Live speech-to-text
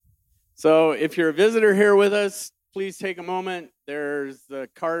So if you're a visitor here with us, please take a moment. There's the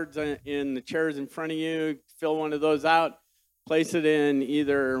cards in the chairs in front of you. Fill one of those out. Place it in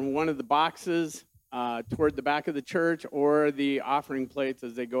either one of the boxes toward the back of the church or the offering plates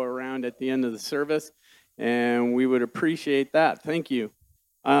as they go around at the end of the service. And we would appreciate that. Thank you.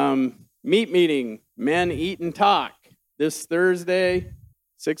 Meeting, Men Eat and Talk, this Thursday,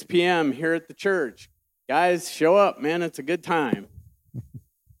 6 p.m. here at the church. Guys, show up, man. It's a good time.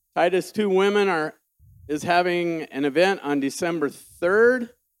 Titus 2 Women is having an event on December 3rd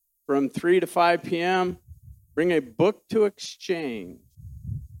from 3 to 5 p.m. Bring a book to exchange.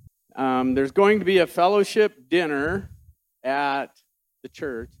 There's going to be a fellowship dinner at the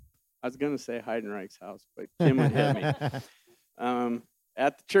church. I was going to say Heidenreich's house, but Kim would hit me.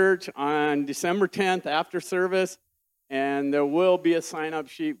 At the church on December 10th after service, and there will be a sign-up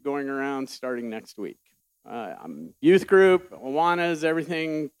sheet going around starting next week. Youth group, Awanas,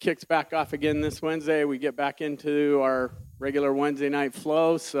 everything kicks back off again this Wednesday. We get back into our regular Wednesday night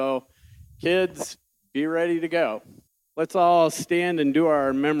flow. So, kids, be ready to go. Let's all stand and do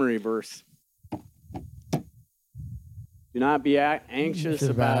our memory verse. Do not be anxious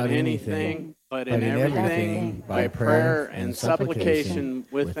about anything, but in everything, by prayer and supplication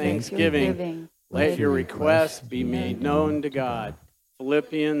with thanksgiving, let your requests be made known to God.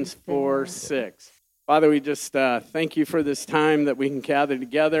 Philippians 4:6. Father, we just thank you for this time that we can gather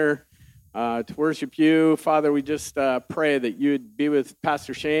together to worship you. Father, we just pray that you would be with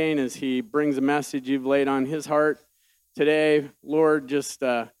Pastor Shane as he brings a message you've laid on his heart today. Lord, just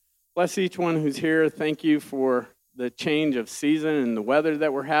bless each one who's here. Thank you for the change of season and the weather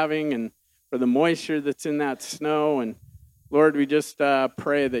that we're having and for the moisture that's in that snow. And Lord, we just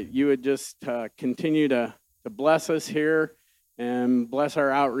pray that you would just continue to bless us here and bless our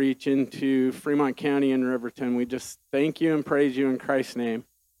outreach into Fremont County and Riverton. We just thank you and praise you in Christ's name.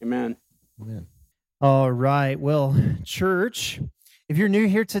 Amen. Amen. All right. Well, church, if you're new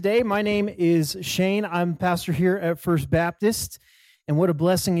here today, my name is Shane. I'm pastor here at First Baptist, and what a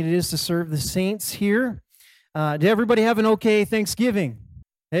blessing it is to serve the saints here. Did everybody have an okay Thanksgiving?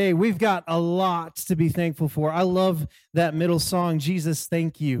 Hey, we've got a lot to be thankful for. I love that middle song, Jesus,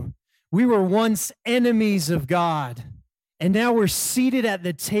 Thank You. We were once enemies of God. And now we're seated at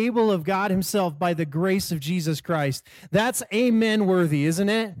the table of God himself by the grace of Jesus Christ. That's amen worthy, isn't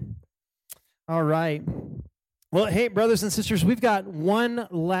it? All right. Well, hey, brothers and sisters, we've got one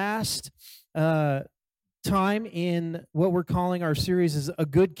last time in what we're calling our series is A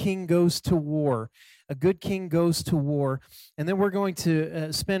Good King Goes to War. A Good King Goes to War. And then we're going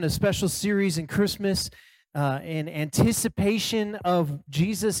to spend a special series in Christmas in anticipation of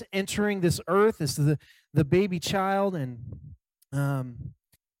Jesus entering this earth as the baby child. And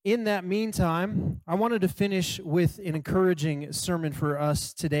in that meantime, I wanted to finish with an encouraging sermon for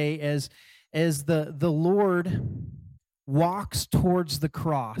us today as the Lord walks towards the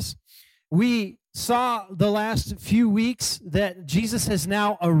cross. We saw the last few weeks that Jesus has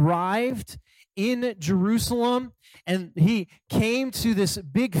now arrived in Jerusalem, and he came to this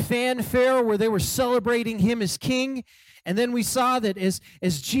big fanfare where they were celebrating him as king. And then we saw that as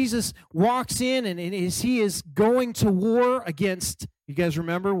Jesus walks in and as he is going to war against, you guys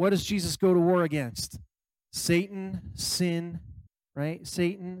remember, what does Jesus go to war against? Satan, sin, right?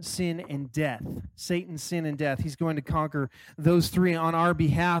 Satan, sin, and death. Satan, sin, and death. He's going to conquer those three on our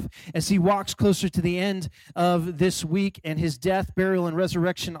behalf as he walks closer to the end of this week and his death, burial, and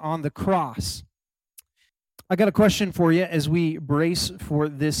resurrection on the cross. I got a question for you as we brace for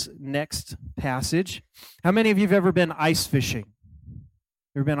this next passage. How many of you have ever been ice fishing?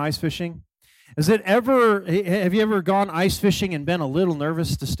 Ever been ice fishing? Have you ever gone ice fishing and been a little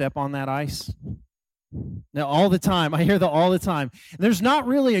nervous to step on that ice? No, all the time. I hear that all the time. There's not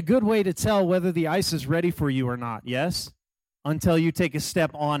really a good way to tell whether the ice is ready for you or not, yes? Until you take a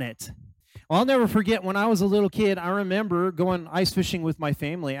step on it. Well, I'll never forget when I was a little kid, I remember going ice fishing with my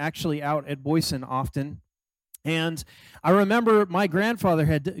family, actually out at Boyson often. And I remember my grandfather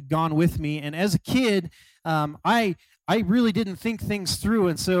had gone with me, and as a kid, I really didn't think things through,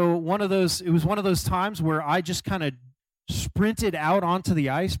 and so it was one of those times where I just kind of sprinted out onto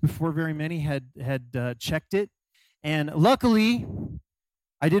the ice before very many had checked it, and luckily,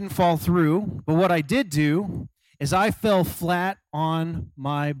 I didn't fall through. But what I did do is I fell flat on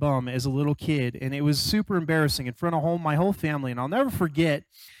my bum as a little kid, and it was super embarrassing in front of my whole family, and I'll never forget.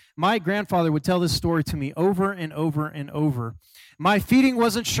 My grandfather would tell this story to me over and over and over. My feeding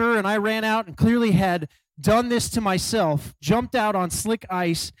wasn't sure, and I ran out and clearly had done this to myself, jumped out on slick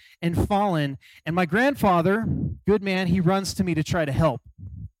ice and fallen. And my grandfather, good man, he runs to me to try to help.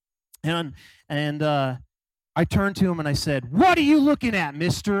 And I turned to him and I said, "What are you looking at,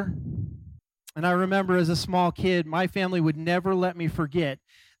 mister?" And I remember as a small kid, my family would never let me forget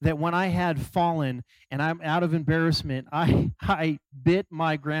that when I had fallen and I'm out of embarrassment, I bit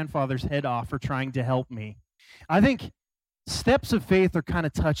my grandfather's head off for trying to help me. I think steps of faith are kind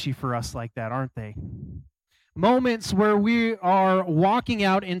of touchy for us like that, aren't they? Moments where we are walking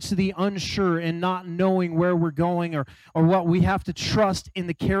out into the unsure and not knowing where we're going or what, we have to trust in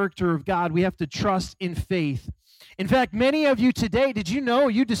the character of God. We have to trust in faith. In fact, many of you today, did you know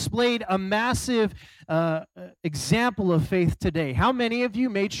you displayed a massive example of faith today? How many of you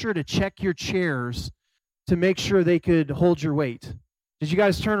made sure to check your chairs to make sure they could hold your weight? Did you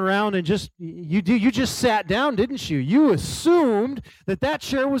guys turn around and you just sat down, didn't you? You assumed that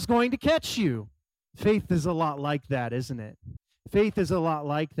chair was going to catch you. Faith is a lot like that, isn't it? Faith is a lot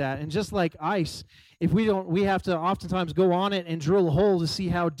like that. And just like ice, if we have to oftentimes go on it and drill a hole to see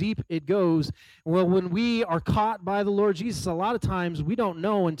how deep it goes. Well, when we are caught by the Lord Jesus, a lot of times we don't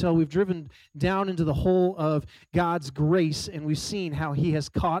know until we've driven down into the hole of God's grace and we've seen how he has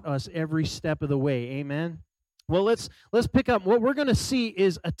caught us every step of the way. Amen? Well, let's pick up. What we're going to see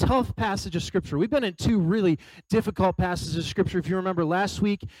is a tough passage of Scripture. We've been in two really difficult passages of Scripture. If you remember last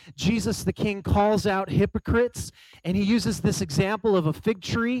week, Jesus the King calls out hypocrites, and he uses this example of a fig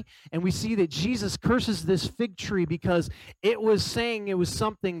tree, and we see that Jesus curses this fig tree because it was saying it was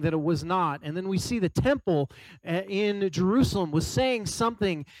something that it was not. And then we see the temple in Jerusalem was saying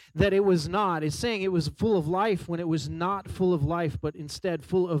something that it was not. It's saying it was full of life when it was not full of life, but instead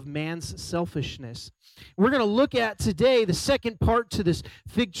full of man's selfishness. We're going to look at today the second part to this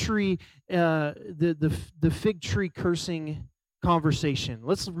fig tree, the fig tree cursing conversation.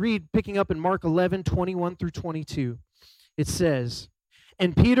 Let's read, picking up in Mark 11:21 through 22. It says,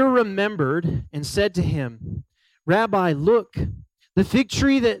 "And Peter remembered and said to him, 'Rabbi, look, the fig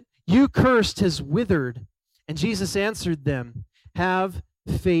tree that you cursed has withered.' And Jesus answered them, 'Have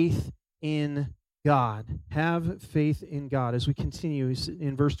faith in God.'" Have faith in God. As we continue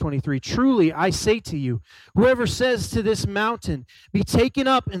in verse 23, "Truly I say to you, whoever says to this mountain, 'Be taken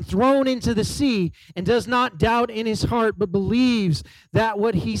up and thrown into the sea,' and does not doubt in his heart, but believes that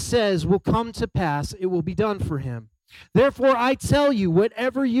what he says will come to pass, it will be done for him. Therefore I tell you,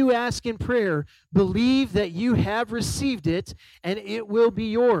 whatever you ask in prayer, believe that you have received it, and it will be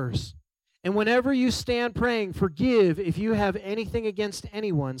yours. And whenever you stand praying, forgive if you have anything against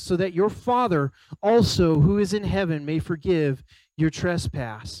anyone, so that your Father also, who is in heaven, may forgive your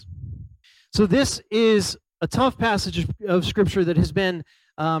trespass." So this is a tough passage of Scripture that has been,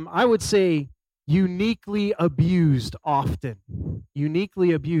 I would say, uniquely abused often.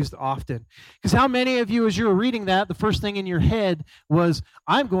 Uniquely abused often. Because how many of you, as you were reading that, the first thing in your head was,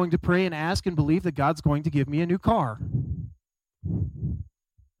 I'm going to pray and ask and believe that God's going to give me a new car?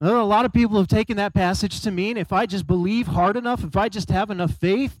 A lot of people have taken that passage to mean if I just believe hard enough, if I just have enough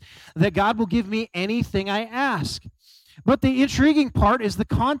faith, that God will give me anything I ask. But the intriguing part is the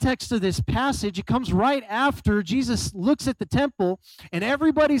context of this passage. It comes right after Jesus looks at the temple, and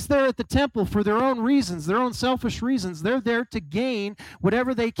everybody's there at the temple for their own reasons, their own selfish reasons. They're there to gain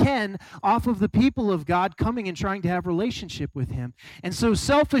whatever they can off of the people of God coming and trying to have relationship with him. And so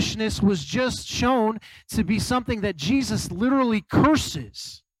selfishness was just shown to be something that Jesus literally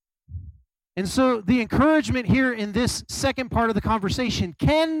curses. And so the encouragement here in this second part of the conversation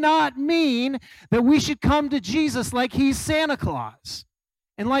cannot mean that we should come to Jesus like he's Santa Claus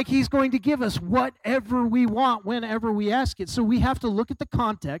and like he's going to give us whatever we want whenever we ask it. So we have to look at the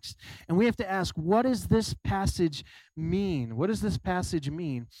context and we have to ask, what does this passage mean? What does this passage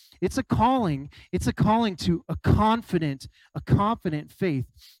mean? It's a calling. It's a calling to a confident faith.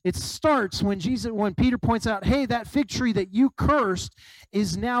 It starts when Peter points out, hey, that fig tree that you cursed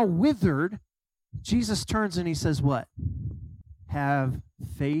is now withered. Jesus turns and he says what? Have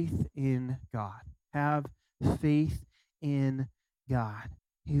faith in God. Have faith in God.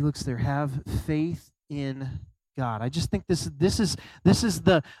 He looks there. Have faith in God. I just think this is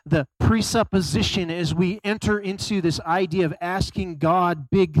the presupposition as we enter into this idea of asking God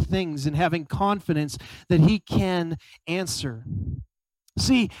big things and having confidence that he can answer.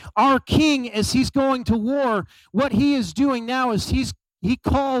 See, our king, as he's going to war, what he is doing now is he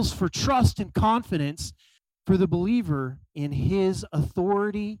calls for trust and confidence for the believer in his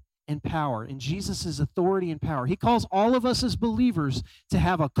authority and power, in Jesus' authority and power. He calls all of us as believers to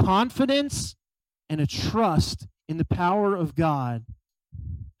have a confidence and a trust in the power of God.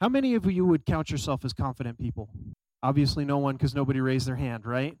 How many of you would count yourself as confident people? Obviously no one, because nobody raised their hand,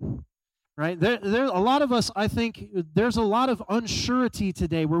 right? Right? There, a lot of us, I think, there's a lot of unsurety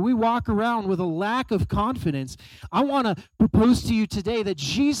today where we walk around with a lack of confidence. I want to propose to you today that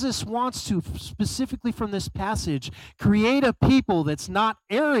Jesus wants to, specifically from this passage, create a people that's not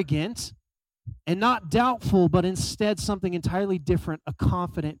arrogant, and not doubtful, but instead something entirely different, a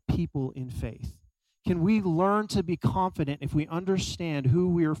confident people in faith? Can we learn to be confident if we understand who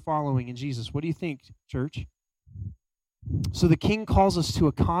we are following in Jesus? What do you think, church? So the King calls us to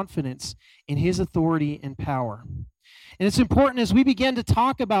a confidence in his authority and power. And it's important as we begin to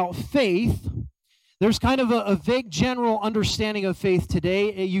talk about faith, there's kind of a vague general understanding of faith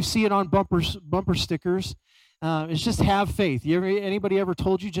today. You see it on bumper stickers. It's just have faith. Anybody ever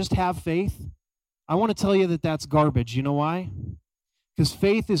told you just have faith? I want to tell you that that's garbage. You know why? Because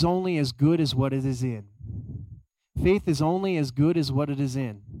faith is only as good as what it is in. Faith is only as good as what it is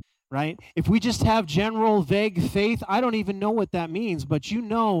in, right? If we just have general, vague faith, I don't even know what that means, but you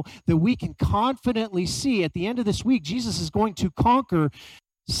know that we can confidently see at the end of this week, Jesus is going to conquer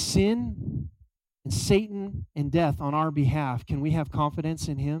sin and Satan and death on our behalf. Can we have confidence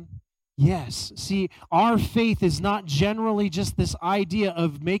in him? Yes. See, our faith is not generally just this idea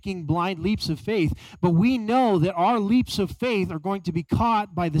of making blind leaps of faith, but we know that our leaps of faith are going to be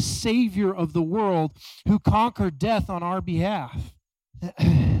caught by the Savior of the world who conquered death on our behalf.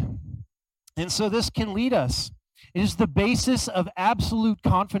 And so this can lead us. It is the basis of absolute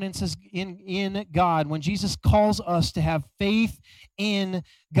confidence in God when Jesus calls us to have faith in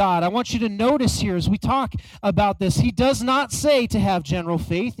God. I want you to notice here as we talk about this, he does not say to have general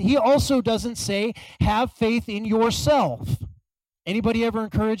faith. He also doesn't say have faith in yourself. Anybody ever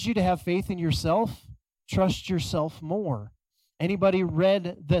encourage you to have faith in yourself? Trust yourself more. Anybody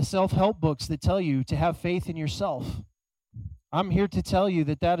read the self-help books that tell you to have faith in yourself? I'm here to tell you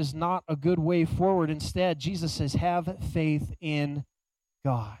that that is not a good way forward. Instead, Jesus says, have faith in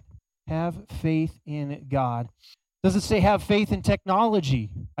God. Have faith in God. Does it say have faith in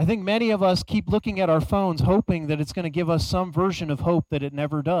technology? I think many of us keep looking at our phones hoping that it's going to give us some version of hope that it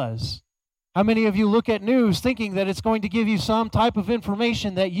never does. How many of you look at news thinking that it's going to give you some type of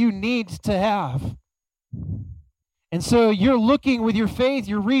information that you need to have? And so you're looking with your faith,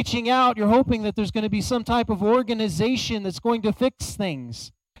 you're reaching out, you're hoping that there's going to be some type of organization that's going to fix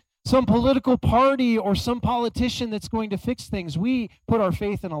things, some political party or some politician that's going to fix things. We put our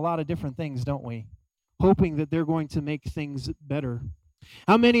faith in a lot of different things, don't we? Hoping that they're going to make things better.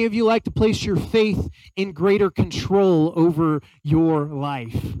 How many of you like to place your faith in greater control over your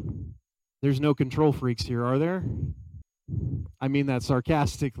life? There's no control freaks here, are there? I mean that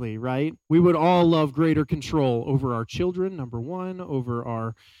sarcastically, right? We would all love greater control over our children, number one, over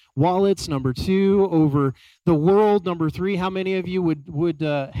our wallets, number two, over the world, number three. How many of you would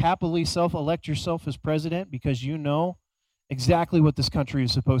happily self-elect yourself as president because you know exactly what this country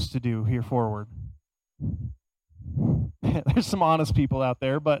is supposed to do here forward? There's some honest people out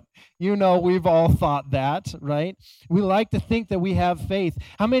there, but you know we've all thought that, right? We like to think that we have faith.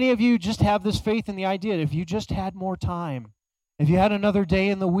 How many of you just have this faith in the idea that if you just had more time, if you had another day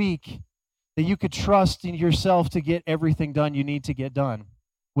in the week, that you could trust in yourself to get everything done you need to get done?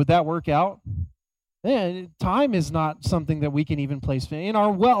 Would that work out? Time is not something that we can even place. In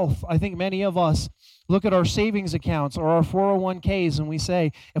our wealth, I think many of us look at our savings accounts or our 401ks and we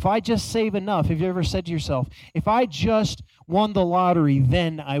say, if I just save enough, have you ever said to yourself, if I just won the lottery,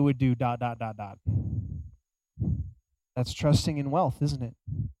 then I would do ... That's trusting in wealth, isn't it?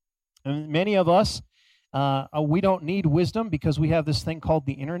 And many of us, we don't need wisdom because we have this thing called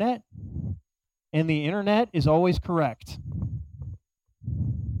the internet, and the internet is always correct.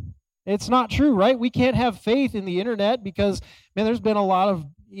 It's not true, right? We can't have faith in the internet because, man, there's been a lot of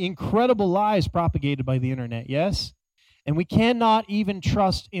incredible lies propagated by the internet, yes? And we cannot even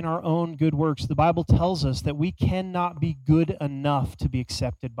trust in our own good works. The Bible tells us that we cannot be good enough to be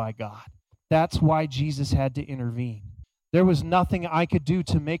accepted by God. That's why Jesus had to intervene. There was nothing I could do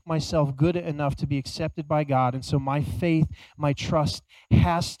to make myself good enough to be accepted by God, and so my faith, my trust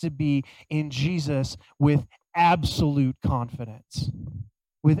has to be in Jesus with absolute confidence.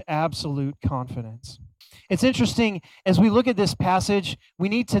 With absolute confidence. It's interesting, as we look at this passage, we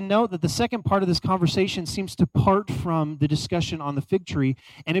need to note that the second part of this conversation seems to part from the discussion on the fig tree,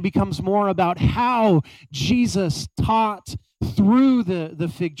 and it becomes more about how Jesus taught through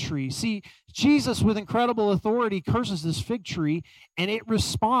the fig tree. See, Jesus, with incredible authority, curses this fig tree, and it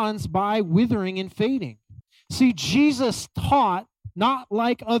responds by withering and fading. See, Jesus taught not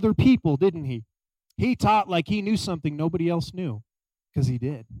like other people, didn't he? He taught like he knew something nobody else knew. Because he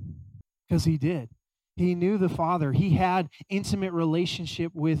did. Because he did. He knew the Father. He had intimate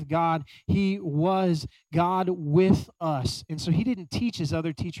relationship with God. He was God with us. And so he didn't teach as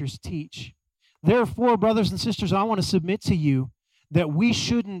other teachers teach. Therefore, brothers and sisters, I want to submit to you that we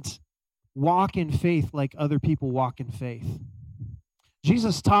shouldn't walk in faith like other people walk in faith.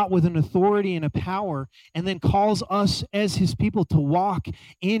 Jesus taught with an authority and a power, and then calls us as his people to walk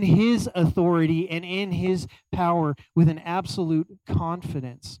in his authority and in his power with an absolute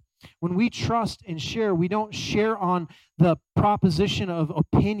confidence. When we trust and share, we don't share on the proposition of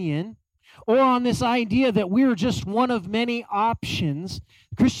opinion or on this idea that we're just one of many options.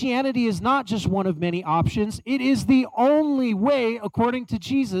 Christianity is not just one of many options. It is the only way, according to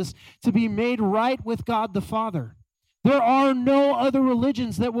Jesus, to be made right with God the Father. There are no other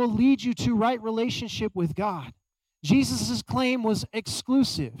religions that will lead you to right relationship with God. Jesus' claim was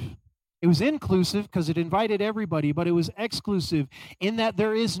exclusive. It was inclusive because it invited everybody, but it was exclusive in that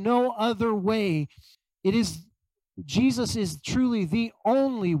there is no other way. Jesus is truly the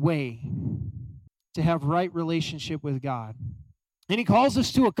only way to have right relationship with God. And he calls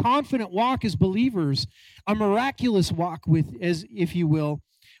us to a confident walk as believers, a miraculous walk with, as if you will,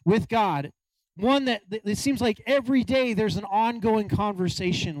 with God. One that it seems like every day there's an ongoing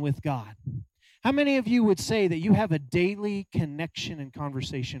conversation with God. How many of you would say that you have a daily connection and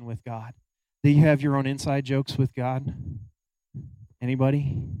conversation with God? That you have your own inside jokes with God?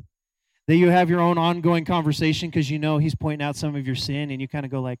 Anybody? That you have your own ongoing conversation because you know he's pointing out some of your sin and you kind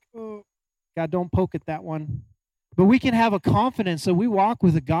of go like, oh, God, don't poke at that one. But we can have a confidence that we walk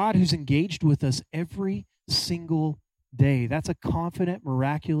with a God who's engaged with us every single day. That's a confident,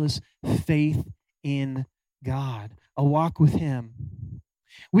 miraculous faith in God, a walk with him.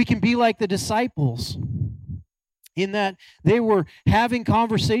 We can be like the disciples in that they were having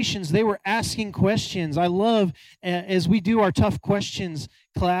conversations, they were asking questions. I love, as we do our tough questions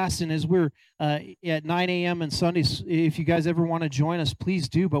class, and as we're at 9 a.m. on Sundays, if you guys ever want to join us, please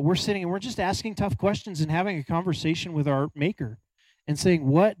do. But we're sitting and we're just asking tough questions and having a conversation with our Maker and saying,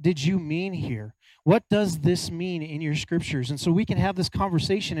 what did you mean here? What does this mean in your scriptures? And so we can have this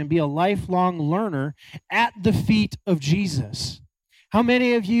conversation and be a lifelong learner at the feet of Jesus. How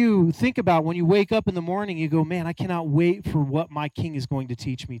many of you think about when you wake up in the morning, you go, man, I cannot wait for what my King is going to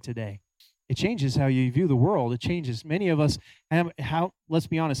teach me today. It changes how you view the world. It changes. Many of us, let's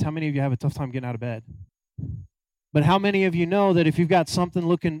be honest, how many of you have a tough time getting out of bed? But how many of you know that if you've got something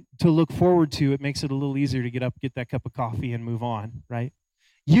to look forward to, it makes it a little easier to get up, get that cup of coffee, and move on, right?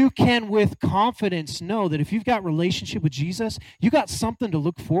 You can, with confidence, know that if you've got relationship with Jesus, you got something to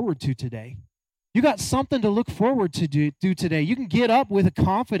look forward to today. You got something to look forward to do today. You can get up with a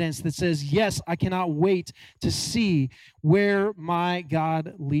confidence that says, yes, I cannot wait to see where my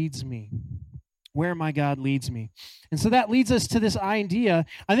God leads me. Where my God leads me. And so that leads us to this idea.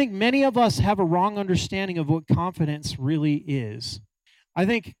 I think many of us have a wrong understanding of what confidence really is. I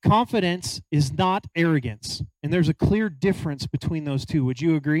think confidence is not arrogance. And there's a clear difference between those two. Would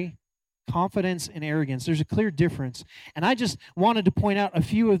you agree? Confidence and arrogance. There's a clear difference. And I just wanted to point out a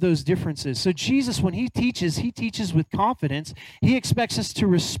few of those differences. So Jesus, when he teaches with confidence. He expects us to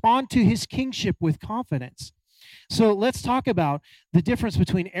respond to his kingship with confidence. So let's talk about the difference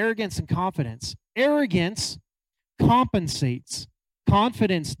between arrogance and confidence. Arrogance compensates.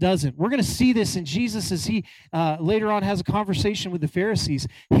 Confidence doesn't. We're going to see this in Jesus as he later on has a conversation with the Pharisees.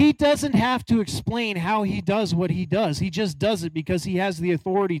 He doesn't have to explain how he does what he does. He just does it because he has the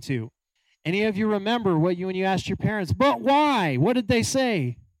authority to. Any of you remember when you asked your parents, but why? What did they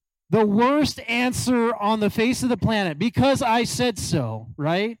say? The worst answer on the face of the planet, because I said so,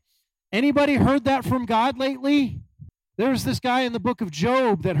 right? Anybody heard that from God lately? There was this guy in the book of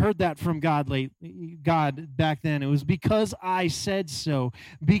Job that heard that from God back then. It was because I said so,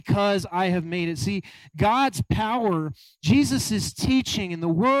 because I have made it. See, God's power, Jesus' teaching and the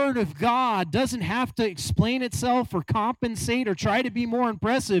Word of God doesn't have to explain itself or compensate or try to be more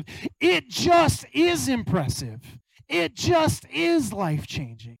impressive. It just is impressive. It just is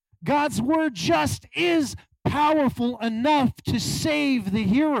life-changing. God's Word just is powerful enough to save the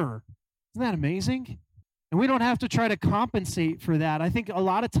hearer. Isn't that amazing? And we don't have to try to compensate for that. I think a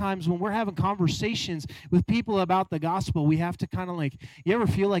lot of times when we're having conversations with people about the gospel, we have to kind of you ever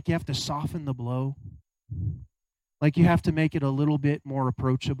feel like you have to soften the blow? Like you have to make it a little bit more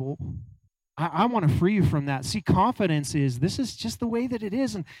approachable? I want to free you from that. See, confidence is, this is just the way that it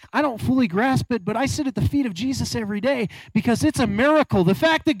is, and I don't fully grasp it, but I sit at the feet of Jesus every day because it's a miracle. The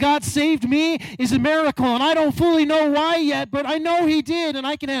fact that God saved me is a miracle, and I don't fully know why yet, but I know he did, and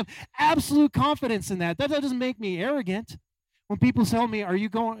I can have absolute confidence in that. That doesn't make me arrogant. When people tell me, are you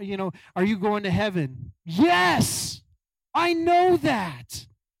going to heaven? Yes, I know that.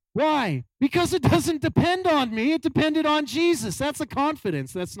 Why? Because it doesn't depend on me. It depended on Jesus. That's a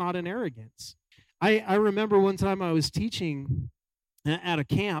confidence. That's not an arrogance. I remember one time I was teaching at a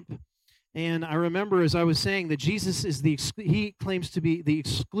camp, And I remember, as I was saying, that Jesus is he claims to be the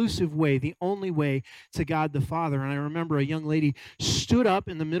exclusive way, the only way to God the Father. And I remember a young lady stood up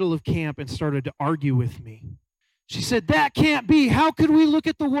in the middle of camp and started to argue with me. She said, "That can't be. How could we look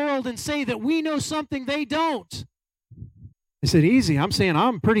at the world and say that we know something they don't?" I said, "Easy. I'm saying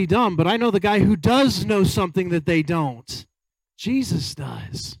I'm pretty dumb, but I know the guy who does know something that they don't. Jesus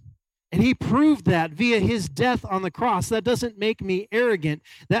does. And he proved that via his death on the cross. That doesn't make me arrogant.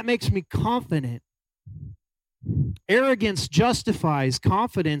 That makes me confident. Arrogance justifies.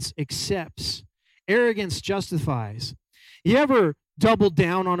 Confidence accepts. Arrogance justifies. You ever double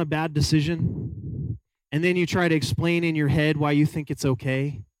down on a bad decision, and then you try to explain in your head why you think it's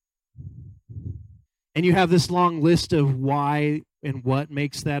okay? And you have this long list of why and what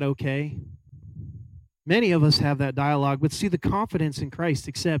makes that okay? Many of us have that dialogue, but see, the confidence in Christ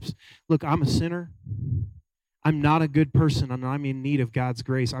accepts, look, I'm a sinner. I'm not a good person, and I'm in need of God's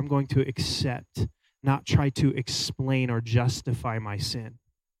grace. I'm going to accept, not try to explain or justify my sin.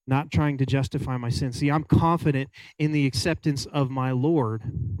 Not trying to justify my sin. See, I'm confident in the acceptance of my Lord.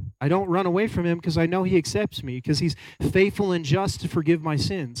 I don't run away from him because I know he accepts me, because he's faithful and just to forgive my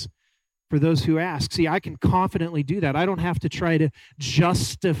sins for those who ask. See, I can confidently do that. I don't have to try to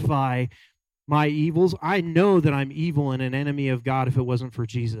justify my evils. I know that I'm evil and an enemy of God if it wasn't for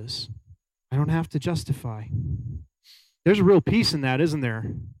Jesus. I don't have to justify. There's a real peace in that, isn't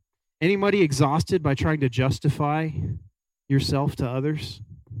there? Anybody exhausted by trying to justify yourself to others?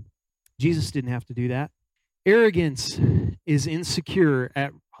 Jesus didn't have to do that. Arrogance is insecure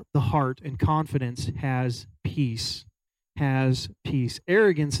at the heart, and confidence has peace. Has peace.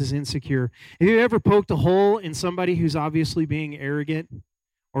 Arrogance is insecure. Have you ever poked a hole in somebody who's obviously being arrogant?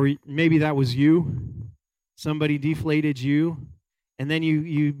 Or maybe that was you. Somebody deflated you, and then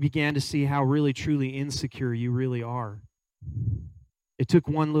you began to see how really, truly insecure you really are. It took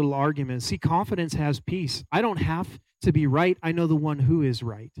one little argument. See, confidence has peace. I don't have to be right. I know the one who is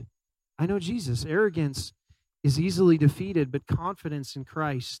right. I know Jesus. Arrogance is easily defeated, but confidence in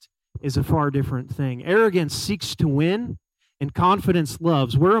Christ is a far different thing. Arrogance seeks to win, and confidence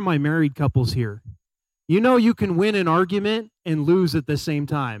loves. Where are my married couples here? You know you can win an argument and lose at the same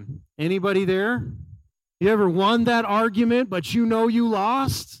time. Anybody there? You ever won that argument, but you know you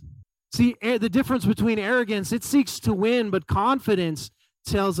lost? See, the difference between arrogance, it seeks to win, but confidence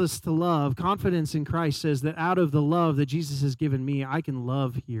tells us to love. Confidence in Christ says that out of the love that Jesus has given me, I can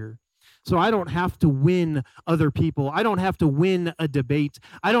love here. So I don't have to win other people. I don't have to win a debate.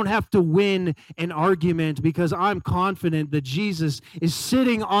 I don't have to win an argument, because I'm confident that Jesus is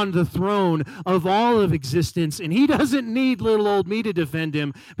sitting on the throne of all of existence, and he doesn't need little old me to defend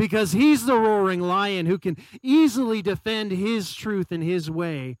him, because he's the roaring lion who can easily defend his truth and his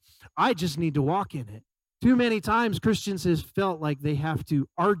way. I just need to walk in it. Too many times Christians have felt like they have to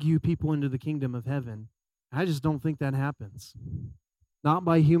argue people into the kingdom of heaven. I just don't think that happens. Not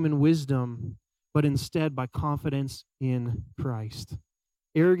by human wisdom, but instead by confidence in Christ.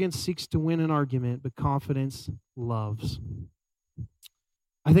 Arrogance seeks to win an argument, but confidence loves.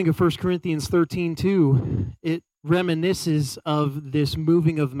 I think of 1 Corinthians 13:2. It reminisces of this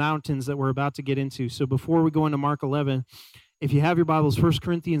moving of mountains that we're about to get into. So before we go into Mark 11, if you have your Bibles, 1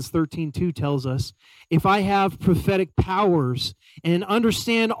 Corinthians 13:2 tells us, if I have prophetic powers and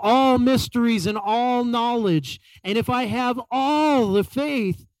understand all mysteries and all knowledge, and if I have all the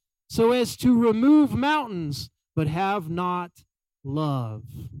faith so as to remove mountains, but have not love,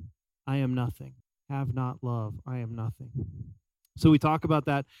 I am nothing. Have not love, I am nothing. So we talk about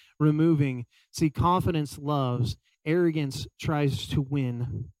that removing. See, confidence loves. Arrogance tries to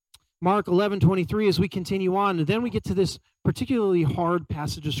win. Mark 11:23, as we continue on, and then we get to this particularly hard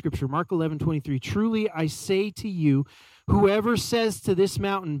passage of Scripture. Mark 11:23, truly I say to you, whoever says to this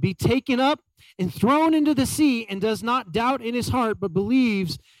mountain, be taken up and thrown into the sea, and does not doubt in his heart, but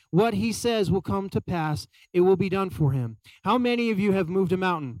believes what he says will come to pass, it will be done for him. How many of you have moved a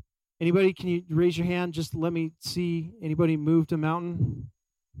mountain? Anybody, can you raise your hand? Just let me see. Anybody moved a mountain?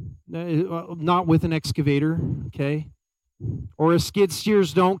 Not with an excavator, okay? Or a skid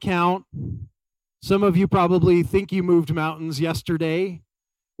steers don't count. Some of you probably think you moved mountains yesterday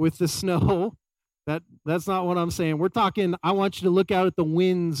with the snow. That's not what I'm saying. We're talking, I want you to look out at the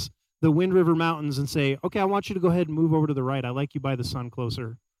winds, the Wind River Mountains, and say, okay, I want you to go ahead and move over to the right. I like you by the sun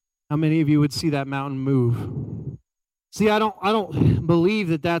closer. How many of you would see that mountain move? See, I don't believe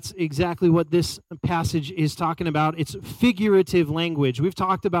that that's exactly what this passage is talking about. It's figurative language. We've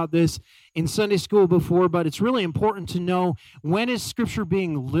talked about this in Sunday school before, but it's really important to know, when is Scripture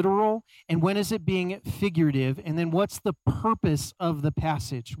being literal and when is it being figurative, and then what's the purpose of the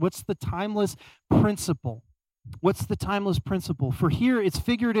passage? What's the timeless principle? What's the timeless principle? For here, it's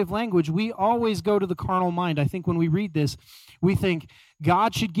figurative language. We always go to the carnal mind. I think when we read this, we think,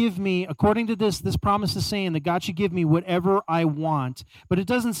 God should give me, according to this promise is saying that God should give me whatever I want. But it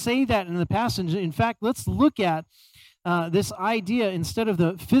doesn't say that in the passage. In fact, let's look at this idea. Instead of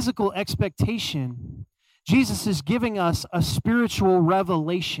the physical expectation, Jesus is giving us a spiritual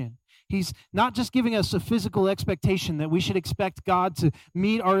revelation. He's not just giving us a physical expectation that we should expect God to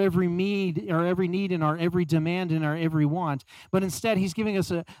meet our every need, and our every demand, and our every want, but instead he's giving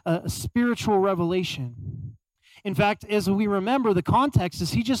us a spiritual revelation. In fact, as we remember, the context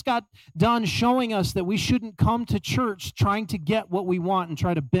is he just got done showing us that we shouldn't come to church trying to get what we want and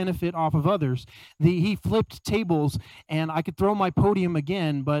try to benefit off of others. He flipped tables, and I could throw my podium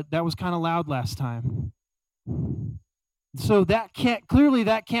again, but that was kind of loud last time. So that can't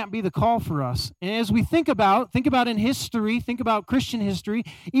be the call for us. And as we think about in history, think about Christian history,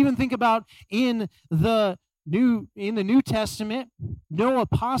 even think about in the New Testament, no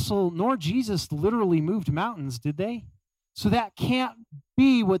apostle nor Jesus literally moved mountains, did they? So that can't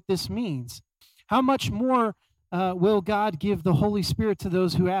be what this means. How much more will God give the Holy Spirit to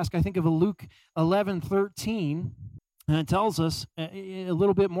those who ask? I think of Luke 11:13. And it tells us a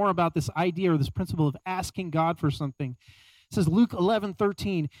little bit more about this idea or this principle of asking God for something. It says, Luke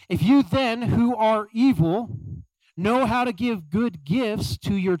 11:13, if you then who are evil know how to give good gifts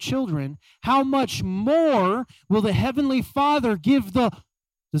to your children, how much more will the Heavenly Father give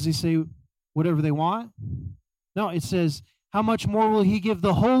does he say whatever they want? No, it says, how much more will he give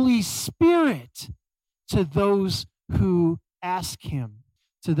the Holy Spirit to those who ask him?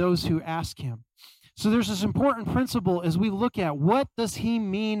 To those who ask him. So there's this important principle as we look at what does he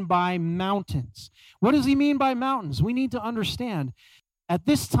mean by mountains? What does he mean by mountains? We need to understand. At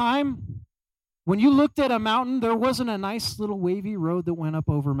this time, when you looked at a mountain, there wasn't a nice little wavy road that went up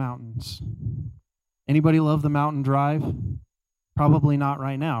over mountains. Anybody love the mountain drive? Probably not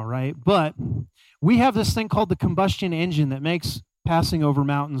right now, right? But we have this thing called the combustion engine that makes passing over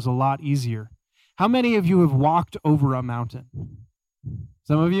mountains a lot easier. How many of you have walked over a mountain?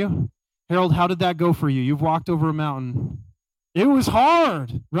 Some of you? Harold, how did that go for you? You've walked over a mountain. It was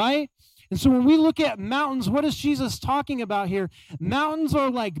hard, right? And so when we look at mountains, what is Jesus talking about here? Mountains are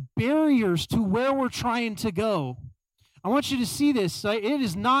like barriers to where we're trying to go. I want you to see this. It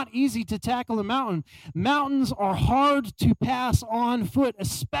is not easy to tackle a mountain. Mountains are hard to pass on foot,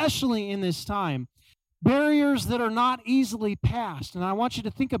 especially in this time. Barriers that are not easily passed. And I want you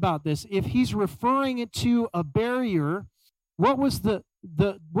to think about this. If he's referring it to a barrier, what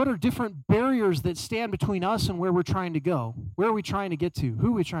are different barriers that stand between us and where we're trying to go? Where are we trying to get to? Who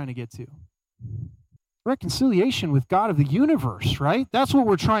are we trying to get to? Reconciliation with God of the universe, right? That's what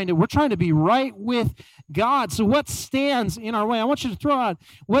we're trying to be right with God. So what stands in our way? I want you to throw out,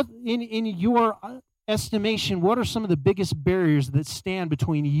 what in your estimation, what are some of the biggest barriers that stand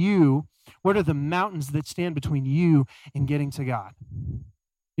between you? What are the mountains that stand between you and getting to God?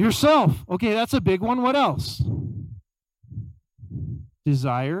 Yourself. Okay, that's a big one. What else?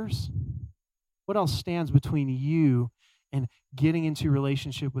 Desires. What else stands between you and getting into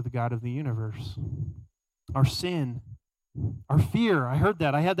relationship with the God of the universe? Our sin, our fear. I heard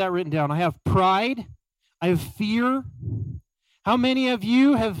that. I had that written down. I have pride. I have fear. How many of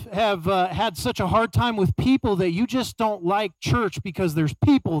you have had such a hard time with people that you just don't like church because there's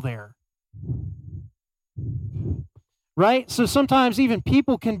people there? Right? So sometimes even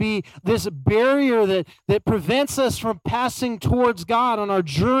people can be this barrier that prevents us from passing towards God on our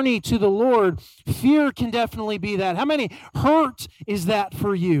journey to the Lord. Fear can definitely be that. How many hurt is that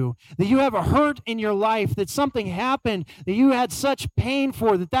for you? That you have a hurt in your life, that something happened that you had such pain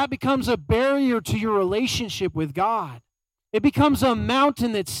for, that becomes a barrier to your relationship with God. It becomes a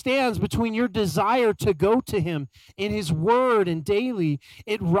mountain that stands between your desire to go to him in his word and daily.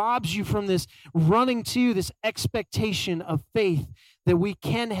 It robs you from this running to this expectation of faith that we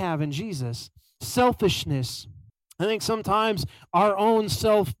can have in Jesus. Selfishness. I think sometimes our own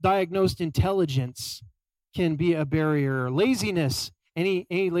self-diagnosed intelligence can be a barrier. Laziness. Any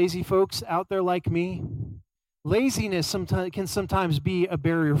lazy folks out there like me? Laziness can sometimes be a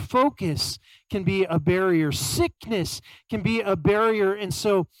barrier. Focus can be a barrier. Sickness can be a barrier. And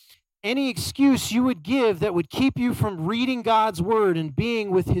so any excuse you would give that would keep you from reading God's word and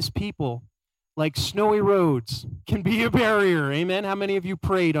being with his people, like snowy roads, can be a barrier. Amen? How many of you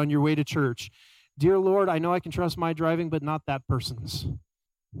prayed on your way to church? Dear Lord, I know I can trust my driving, but not that person's.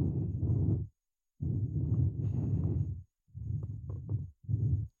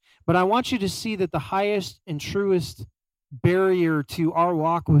 But I want you to see that the highest and truest barrier to our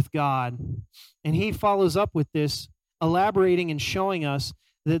walk with God, and he follows up with this, elaborating and showing us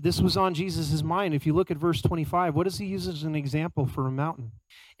that this was on Jesus' mind. If you look at verse 25, what does he use as an example for a mountain?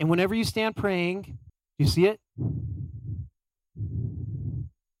 And whenever you stand praying, do you see it?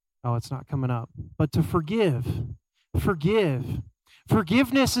 Oh, it's not coming up. But to forgive.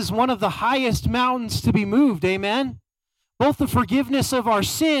 Forgiveness is one of the highest mountains to be moved, amen? Both the forgiveness of our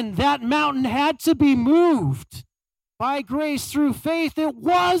sin, that mountain had to be moved. By grace through faith, it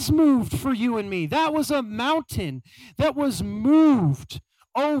was moved for you and me. That was a mountain that was moved,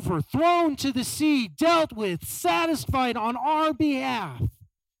 overthrown to the sea, dealt with, satisfied on our behalf.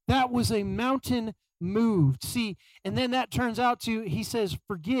 That was a mountain moved. See, and then that turns out to, he says,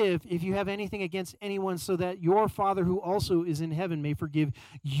 forgive if you have anything against anyone, so that your Father who also is in heaven may forgive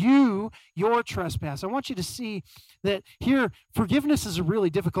you your trespass. I want you to see that here, forgiveness is a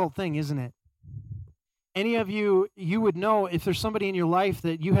really difficult thing, isn't it? Any of you would know if there's somebody in your life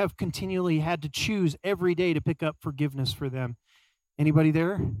that you have continually had to choose every day to pick up forgiveness for them. Anybody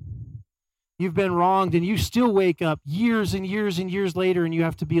there? You've been wronged and you still wake up years and years and years later and you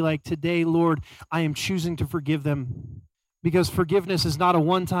have to be like, today, Lord, I am choosing to forgive them. Because forgiveness is not a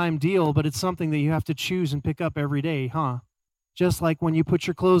one-time deal, but it's something that you have to choose and pick up every day, huh? Just like when you put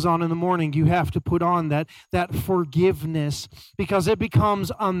your clothes on in the morning, you have to put on that forgiveness, because it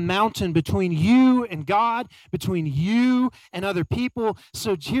becomes a mountain between you and God, between you and other people.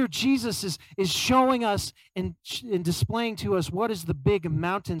 So here Jesus is showing us and displaying to us what is the big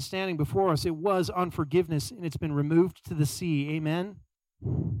mountain standing before us. It was unforgiveness, and it's been removed to the sea. Amen?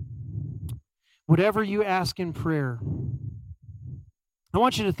 Whatever you ask in prayer, I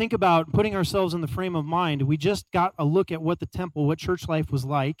want you to think about putting ourselves in the frame of mind. We just got a look at what the temple, what church life was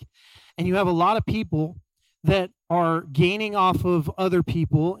like, and you have a lot of people that are gaining off of other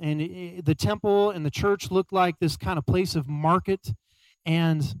people, and the temple and the church looked like this kind of place of market,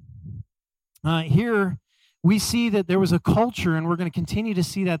 and here we see that there was a culture, and we're going to continue to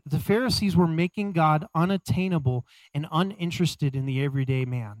see that the Pharisees were making God unattainable and uninterested in the everyday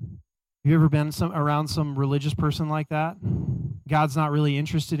man. Have you ever been around some religious person like that? God's not really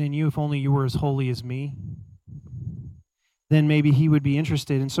interested in you. If only you were as holy as me, then maybe he would be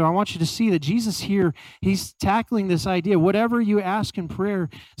interested. And so I want you to see that Jesus here, he's tackling this idea. Whatever you ask in prayer,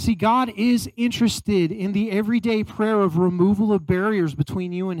 see, God is interested in the everyday prayer of removal of barriers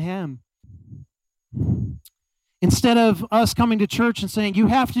between you and him. Instead of us coming to church and saying, you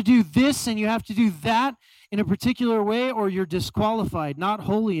have to do this and you have to do that in a particular way, or you're disqualified, not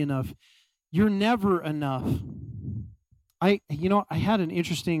holy enough. You're never enough. I had an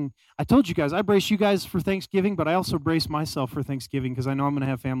interesting, I told you guys, I brace you guys for Thanksgiving, but I also brace myself for Thanksgiving because I know I'm going to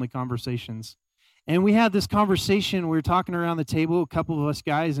have family conversations. And we had this conversation, we were talking around the table, a couple of us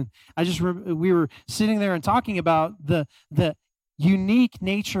guys, and we were sitting there and talking about the unique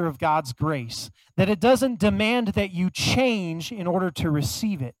nature of God's grace, that it doesn't demand that you change in order to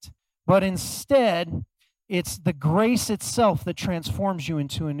receive it, but instead, it's the grace itself that transforms you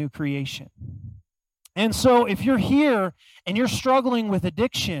into a new creation. And so if you're here and you're struggling with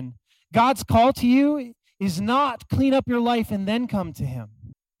addiction, God's call to you is not clean up your life and then come to him.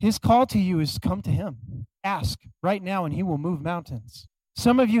 His call to you is come to him. Ask right now and he will move mountains.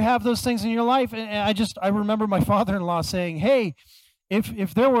 Some of you have those things in your life, and I remember my father-in-law saying, hey,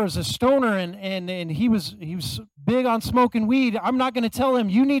 if there was a stoner and he was big on smoking weed, I'm not going to tell him,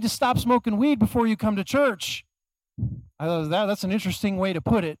 you need to stop smoking weed before you come to church. I thought that's an interesting way to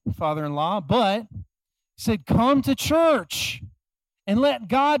put it, father-in-law, but he said, come to church and let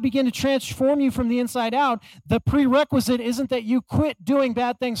God begin to transform you from the inside out. The prerequisite isn't that you quit doing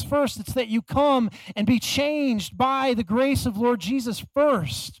bad things first. It's that you come and be changed by the grace of Lord Jesus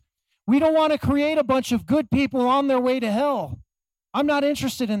first. We don't want to create a bunch of good people on their way to hell. I'm not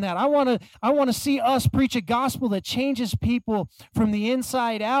interested in that. I want to see us preach a gospel that changes people from the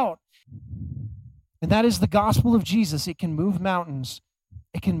inside out. And that is the gospel of Jesus. It can move mountains.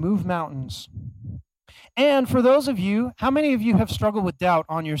 It can move mountains. And for those of you, how many of you have struggled with doubt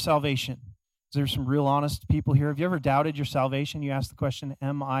on your salvation? Is there some real honest people here? Have you ever doubted your salvation? You ask the question,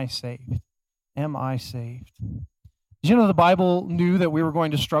 am I saved? Am I saved? Did you know the Bible knew that we were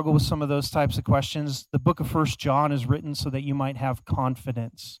going to struggle with some of those types of questions? The book of 1 John is written so that you might have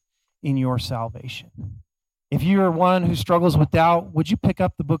confidence in your salvation. If you are one who struggles with doubt, would you pick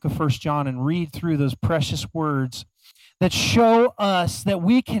up the book of 1 John and read through those precious words that show us that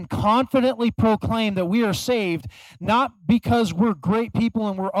we can confidently proclaim that we are saved, not because we're great people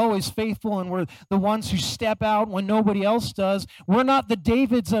and we're always faithful and we're the ones who step out when nobody else does. We're not the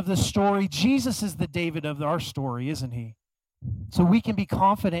Davids of the story. Jesus is the David of our story, isn't he? So we can be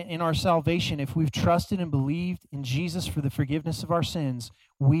confident in our salvation if we've trusted and believed in Jesus for the forgiveness of our sins.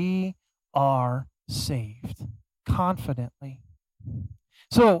 We are saved confidently.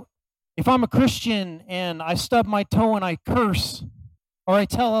 So if I'm a Christian and I stub my toe and I curse or I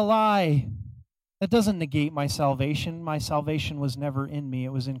tell a lie, that doesn't negate my salvation. My salvation was never in me.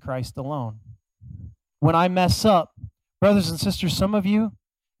 It was in Christ alone. When I mess up, brothers and sisters, some of you,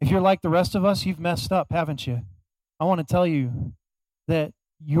 if you're like the rest of us, you've messed up, haven't you? I want to tell you that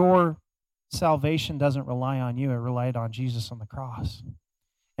your salvation doesn't rely on you. It relied on Jesus on the cross.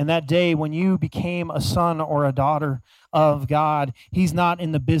 And that day when you became a son or a daughter of God, he's not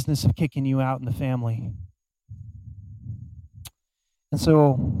in the business of kicking you out in the family. And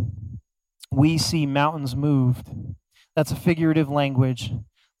so we see mountains moved. That's a figurative language.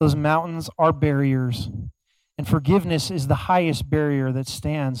 Those mountains are barriers. And forgiveness is the highest barrier that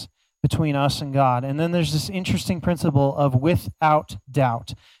stands between us and God. And then there's this interesting principle of without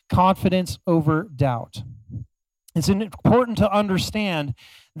doubt, confidence over doubt. It's important to understand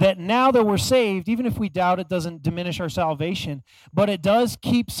that now that we're saved, even if we doubt, it doesn't diminish our salvation, but it does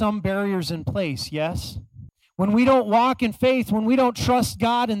keep some barriers in place, yes? When we don't walk in faith, when we don't trust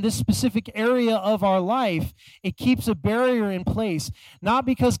God in this specific area of our life, it keeps a barrier in place, not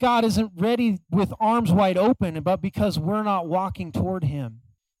because God isn't ready with arms wide open, but because we're not walking toward him.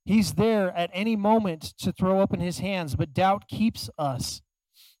 He's there at any moment to throw open his hands, but doubt keeps us.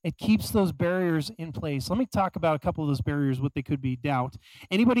 It keeps those barriers in place. Let me talk about a couple of those barriers, what they could be. Doubt.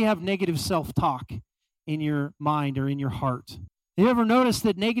 Anybody have negative self-talk in your mind or in your heart? Have you ever noticed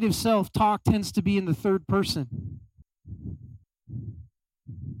that negative self-talk tends to be in the third person?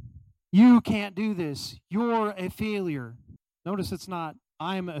 You can't do this. You're a failure. Notice it's not,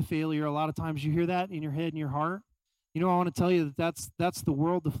 I'm a failure. A lot of times you hear that in your head and your heart. You know, I want to tell you that that's the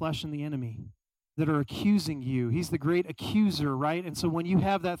world, the flesh, and the enemy that are accusing you. He's the great accuser, right? And so when you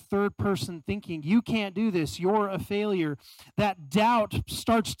have that third person thinking, you can't do this, you're a failure, that doubt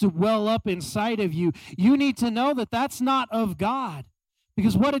starts to well up inside of you. You need to know that that's not of God.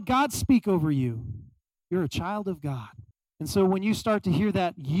 Because what did God speak over you? You're a child of God. And so when you start to hear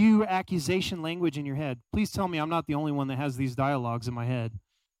that you accusation language in your head, please tell me I'm not the only one that has these dialogues in my head.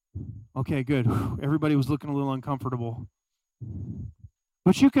 Okay, good. Everybody was looking a little uncomfortable.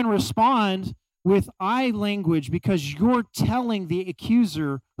 But you can respond with I language because you're telling the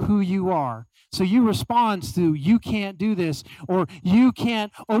accuser who you are. So you respond to, you can't do this, or you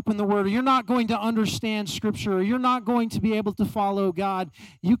can't open the word, or you're not going to understand scripture, or you're not going to be able to follow God.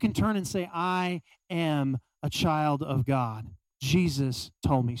 You can turn and say, I am a child of God. Jesus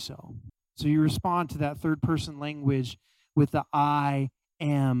told me so. So you respond to that third person language with the I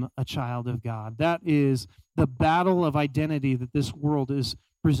am a child of God. That is the battle of identity that this world is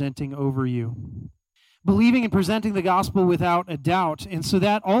presenting over you. Believing and presenting the gospel without a doubt. And so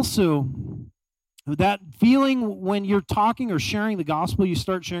that also, that feeling when you're talking or sharing the gospel, you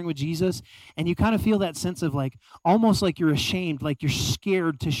start sharing with Jesus, and you kind of feel that sense of like, almost like you're ashamed, like you're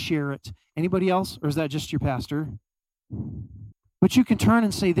scared to share it. Anybody else? Or is that just your pastor? But you can turn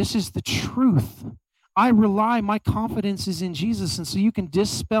and say, this is the truth. My confidence is in Jesus. And so you can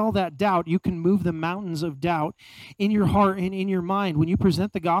dispel that doubt. You can move the mountains of doubt in your heart and in your mind when you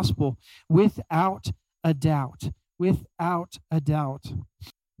present the gospel without a doubt. Without a doubt.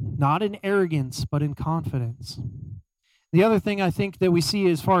 Not in arrogance, but in confidence. The other thing I think that we see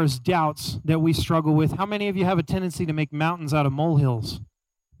as far as doubts that we struggle with, how many of you have a tendency to make mountains out of molehills?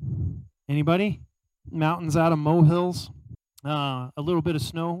 Anybody? Mountains out of molehills? A little bit of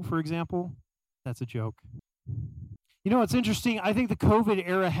snow, for example. That's a joke. You know, it's interesting. I think the COVID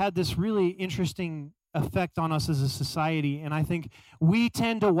era had this really interesting effect on us as a society, and I think we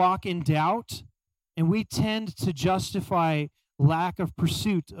tend to walk in doubt, and we tend to justify lack of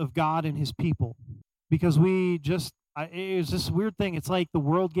pursuit of God and his people because it was this weird thing. It's like the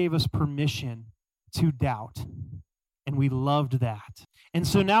world gave us permission to doubt, and we loved that. And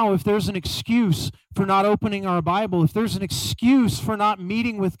so now if there's an excuse for not opening our Bible, if there's an excuse for not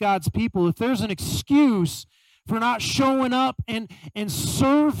meeting with God's people, if there's an excuse for not showing up and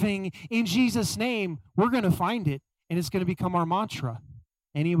serving in Jesus' name, we're going to find it, and it's going to become our mantra.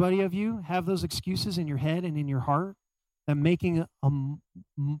 Anybody of you have those excuses in your head and in your heart? That making a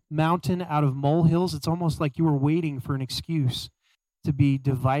mountain out of molehills, it's almost like you were waiting for an excuse to be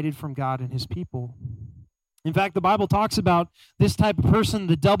divided from God and his people. In fact, the Bible talks about this type of person,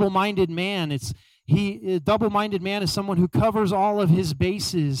 the double-minded man. A double-minded man is someone who covers all of his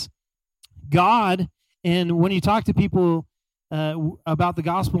bases. God, and when you talk to people about the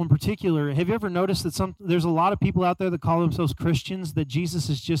gospel in particular, have you ever noticed that there's a lot of people out there that call themselves Christians, that Jesus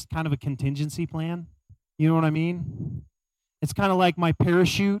is just kind of a contingency plan? You know what I mean? It's kind of like my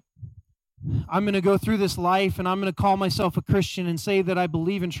parachute. I'm going to go through this life and I'm going to call myself a Christian and say that I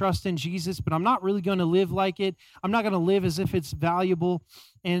believe and trust in Jesus, but I'm not really going to live like it. I'm not going to live as if it's valuable.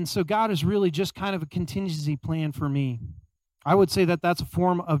 And so God is really just kind of a contingency plan for me. I would say that that's a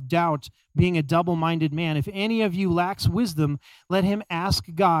form of doubt, being a double-minded man. If any of you lacks wisdom, let him ask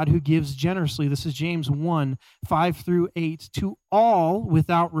God, who gives generously. This is James 1, 5-8, to all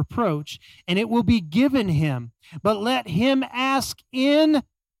without reproach, and it will be given him. But let him ask in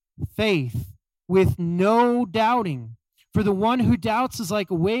faith, with no doubting. For the one who doubts is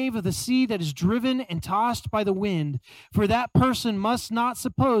like a wave of the sea that is driven and tossed by the wind. For that person must not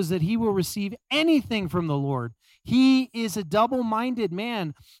suppose that he will receive anything from the Lord. He is a double-minded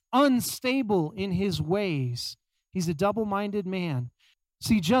man, unstable in his ways. He's a double-minded man.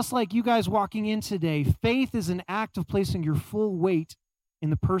 See, just like you guys walking in today, faith is an act of placing your full weight in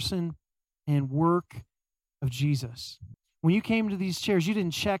the person and work of Jesus. When you came to these chairs, you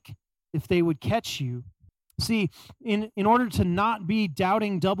didn't check if they would catch you. See, in order to not be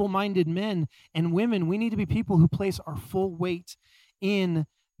doubting, double-minded men and women, we need to be people who place our full weight in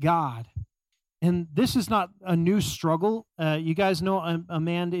God. And this is not a new struggle. You guys know a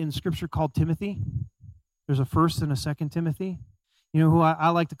man in Scripture called Timothy? There's a 1st and a 2nd Timothy. You know who I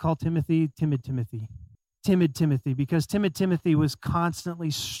like to call Timothy? Timid Timothy. Timid Timothy, because Timid Timothy was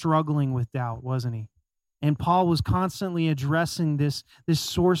constantly struggling with doubt, wasn't he? And Paul was constantly addressing this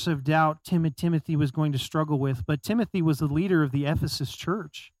source of doubt Timid Timothy was going to struggle with. But Timothy was the leader of the Ephesus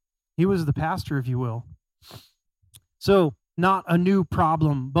church. He was the pastor, if you will. So, not a new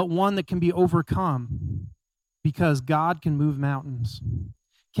problem, but one that can be overcome because God can move mountains.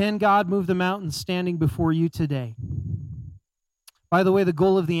 Can God move the mountains standing before you today? By the way, the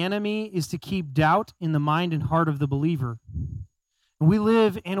goal of the enemy is to keep doubt in the mind and heart of the believer. We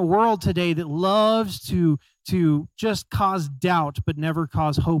live in a world today that loves to just cause doubt, but never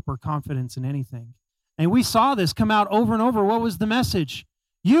cause hope or confidence in anything. And we saw this come out over and over. What was the message?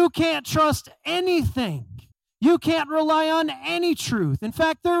 You can't trust anything. You can't rely on any truth. In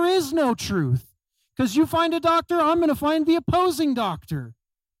fact, there is no truth. Because you find a doctor, I'm going to find the opposing doctor.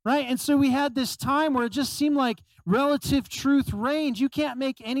 Right? And so we had this time where it just seemed like relative truth reigned. You can't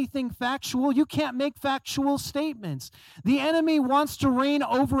make anything factual. You can't make factual statements. The enemy wants to reign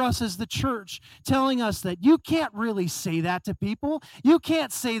over us as the church, telling us that you can't really say that to people. You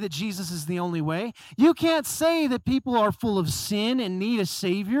can't say that Jesus is the only way. You can't say that people are full of sin and need a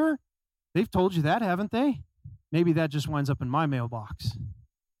Savior. They've told you that, haven't they? Maybe that just winds up in my mailbox.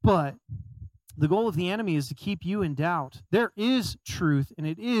 But the goal of the enemy is to keep you in doubt. There is truth, and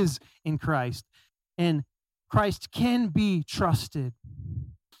it is in Christ. And Christ can be trusted.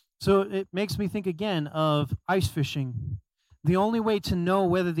 So it makes me think again of ice fishing. The only way to know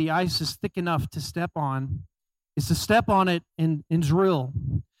whether the ice is thick enough to step on is to step on it and drill.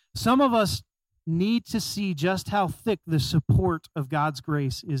 Some of us need to see just how thick the support of God's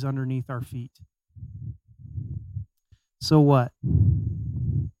grace is underneath our feet. So what?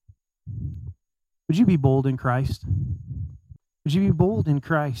 Would you be bold in Christ? Would you be bold in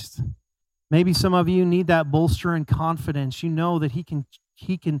Christ? Maybe some of you need that bolster and confidence. You know that He can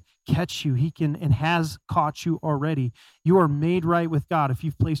catch you. He can and has caught you already. You are made right with God if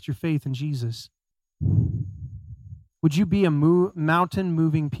you've placed your faith in Jesus. Would you be a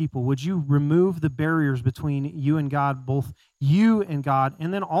mountain-moving people? Would you remove the barriers between you and God, both you and God,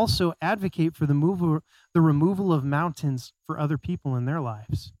 and then also advocate for the removal of mountains for other people in their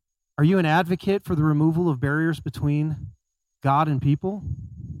lives? Are you an advocate for the removal of barriers between God and people?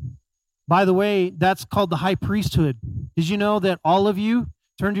 By the way, that's called the high priesthood. Did you know that all of you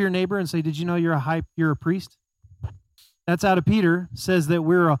turn to your neighbor and say, did you know you're a priest? That's out of Peter. It says that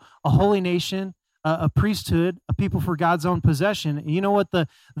we're a holy nation, a priesthood, a people for God's own possession. And you know what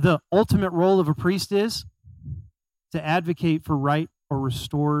the ultimate role of a priest is? To advocate for right or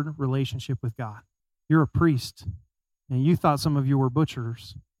restored relationship with God. You're a priest. And you thought some of you were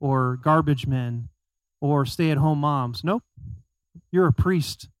butchers or garbage men or stay-at-home moms. Nope. You're a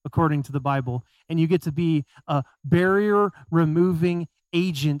priest according to the Bible, and you get to be a barrier-removing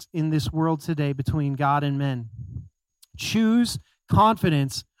agent in this world today between God and men. Choose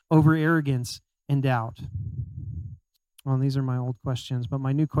confidence over arrogance and doubt. Well, these are my old questions, but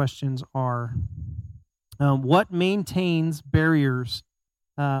my new questions are, what maintains barriers?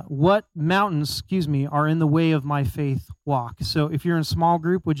 What mountains, are in the way of my faith walk? So if you're in a small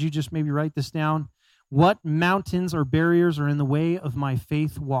group, would you just maybe write this down? What mountains or barriers are in the way of my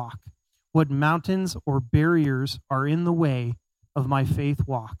faith walk? What mountains or barriers are in the way of my faith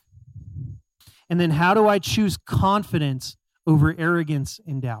walk? And then how do I choose confidence over arrogance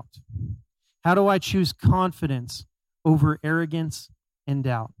and doubt? How do I choose confidence over arrogance and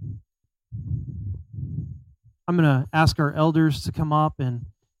doubt? I'm going to ask our elders to come up, and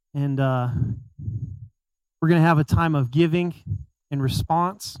we're going to have a time of giving and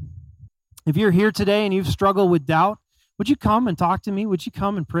response. If you're here today and you've struggled with doubt, would you come and talk to me? Would you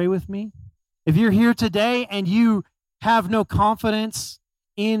come and pray with me? If you're here today and you have no confidence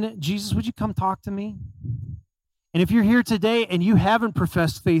in Jesus, would you come talk to me? And if you're here today and you haven't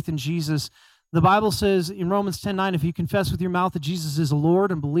professed faith in Jesus, the Bible says in Romans 10:9, if you confess with your mouth that Jesus is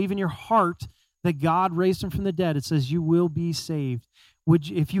Lord and believe in your heart that God raised him from the dead, it says you will be saved.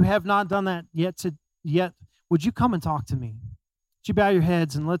 If you have not done that yet, would you come and talk to me? Would you bow your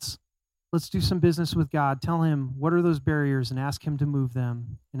heads and let's do some business with God. Tell him what are those barriers and ask him to move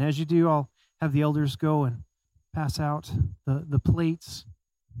them. And as you do, I'll have the elders go and pass out the plates.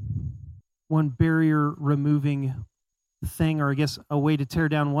 One barrier removing thing, or I guess a way to tear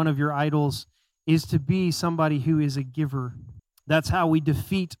down one of your idols, is to be somebody who is a giver. That's how we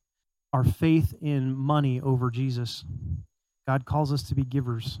defeat our faith in money over Jesus. God calls us to be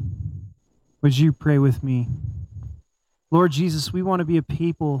givers. Would you pray with me? Lord Jesus, we want to be a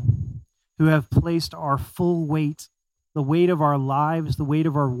people who have placed our full weight, the weight of our lives, the weight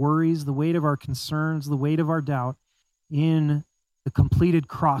of our worries, the weight of our concerns, the weight of our doubt in the completed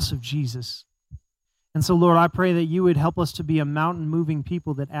cross of Jesus. And so, Lord, I pray that you would help us to be a mountain-moving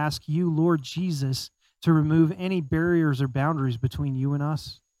people that ask you, Lord Jesus, to remove any barriers or boundaries between you and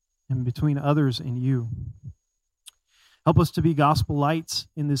us and between others and you. Help us to be gospel lights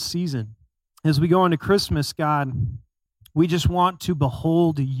in this season. As we go into Christmas, God, we just want to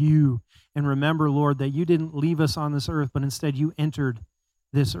behold you and remember, Lord, that you didn't leave us on this earth, but instead you entered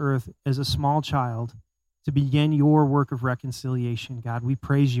this earth as a small child to begin your work of reconciliation. God, we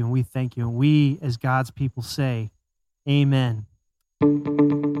praise you and we thank you. And we, as God's people, say, amen.